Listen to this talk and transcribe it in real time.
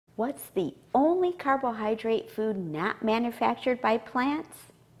What's the only carbohydrate food not manufactured by plants?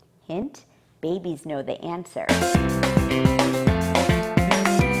 Hint, babies know the answer.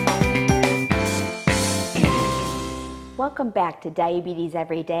 Welcome back to Diabetes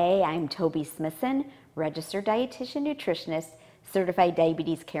Every Day. I'm Toby Smithson, registered dietitian nutritionist, certified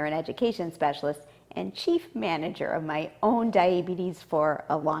diabetes care and education specialist, and chief manager of my own diabetes for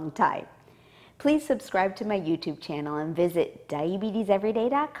a long time. Please subscribe to my YouTube channel and visit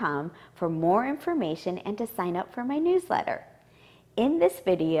diabeteseveryday.com for more information and to sign up for my newsletter. In this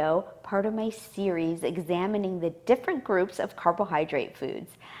video, part of my series examining the different groups of carbohydrate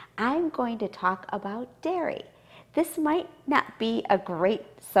foods, I'm going to talk about dairy. This might not be a great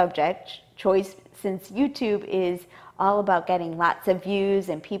subject choice since YouTube is all about getting lots of views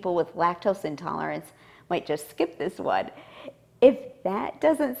and people with lactose intolerance might just skip this one. If that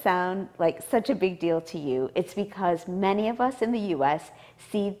doesn't sound like such a big deal to you, it's because many of us in the US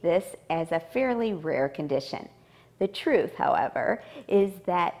see this as a fairly rare condition. The truth, however, is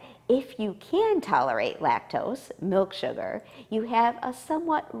that if you can tolerate lactose, milk sugar, you have a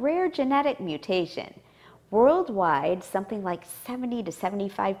somewhat rare genetic mutation. Worldwide, something like 70 to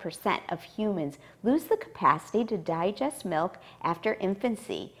 75% of humans lose the capacity to digest milk after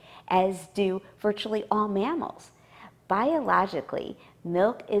infancy, as do virtually all mammals. Biologically,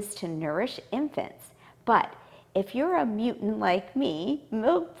 milk is to nourish infants, but if you're a mutant like me,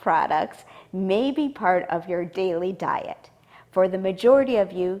 milk products may be part of your daily diet. For the majority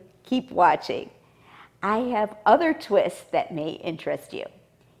of you, keep watching. I have other twists that may interest you.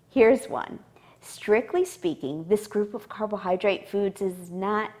 Here's one. Strictly speaking, this group of carbohydrate foods is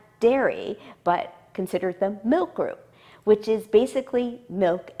not dairy, but considered the milk group, which is basically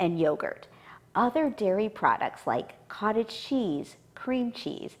milk and yogurt. Other dairy products like cottage cheese, cream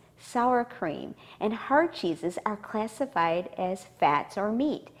cheese, sour cream, and hard cheeses are classified as fats or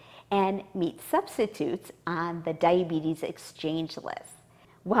meat, and meat substitutes on the diabetes exchange list.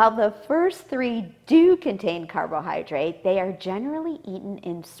 While the first three do contain carbohydrate, they are generally eaten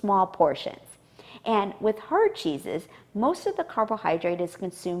in small portions. And with hard cheeses, most of the carbohydrate is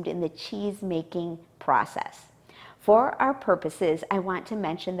consumed in the cheese making process. For our purposes, I want to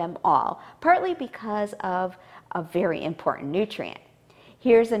mention them all, partly because of a very important nutrient.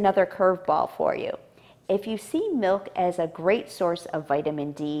 Here's another curveball for you. If you see milk as a great source of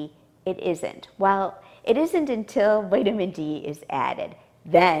vitamin D, it isn't. Well, it isn't until vitamin D is added.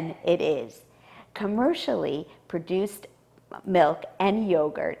 Then it is. Commercially produced milk and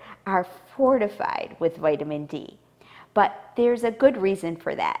yogurt are fortified with vitamin D. But there's a good reason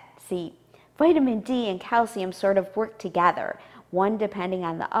for that. See, vitamin D and calcium sort of work together, one depending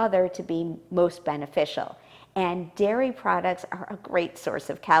on the other to be most beneficial. And dairy products are a great source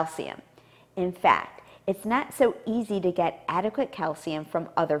of calcium. In fact, it's not so easy to get adequate calcium from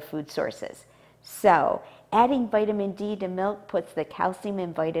other food sources. So, adding vitamin D to milk puts the calcium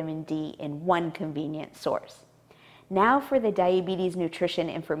and vitamin D in one convenient source. Now for the diabetes nutrition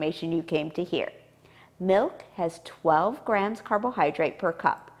information you came to hear. Milk has 12 grams carbohydrate per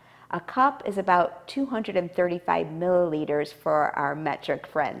cup. A cup is about 235 milliliters for our metric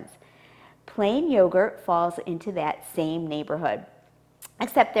friends. Plain yogurt falls into that same neighborhood,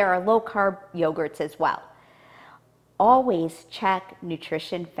 except there are low-carb yogurts as well. Always check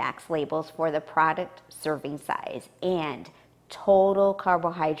nutrition facts labels for the product serving size and total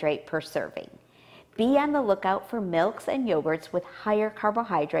carbohydrate per serving. Be on the lookout for milks and yogurts with higher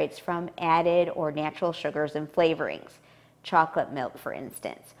carbohydrates from added or natural sugars and flavorings, chocolate milk for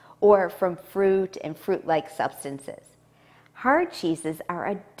instance, or from fruit and fruit-like substances. Hard cheeses are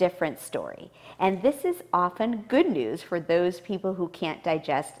a different story, and this is often good news for those people who can't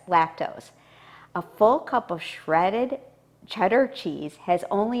digest lactose. A full cup of shredded cheddar cheese has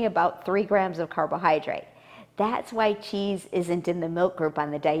only about 3 grams of carbohydrate. That's why cheese isn't in the milk group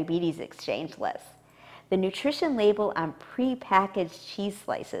on the diabetes exchange list. The nutrition label on pre-packaged cheese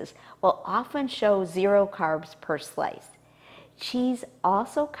slices will often show 0 carbs per slice. Cheese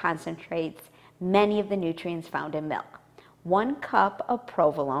also concentrates many of the nutrients found in milk. 1 cup of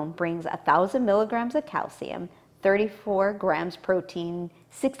provolone brings 1,000 milligrams of calcium, 34 grams protein,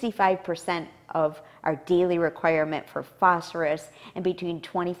 65% of our daily requirement for phosphorus, and between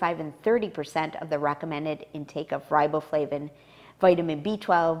 25 and 30% of the recommended intake of riboflavin, vitamin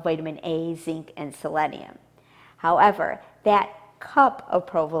B12, vitamin A, zinc, and selenium. However, that cup of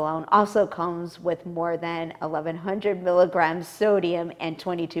provolone also comes with more than 1,100 milligrams sodium and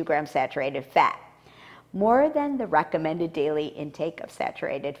 22 grams saturated fat, more than the recommended daily intake of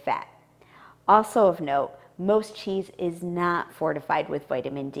saturated fat. Also of note, most cheese is not fortified with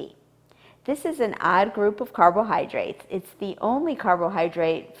vitamin D. This is an odd group of carbohydrates. It's the only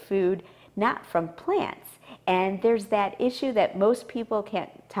carbohydrate food not from plants. And there's that issue that most people can't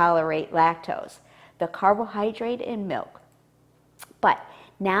tolerate lactose, the carbohydrate in milk. But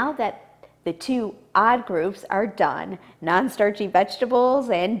now that the two odd groups are done, non-starchy vegetables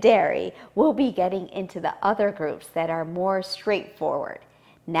and dairy, we'll be getting into the other groups that are more straightforward.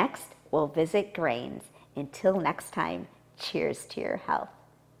 Next, we'll visit grains. Until next time, cheers to your health.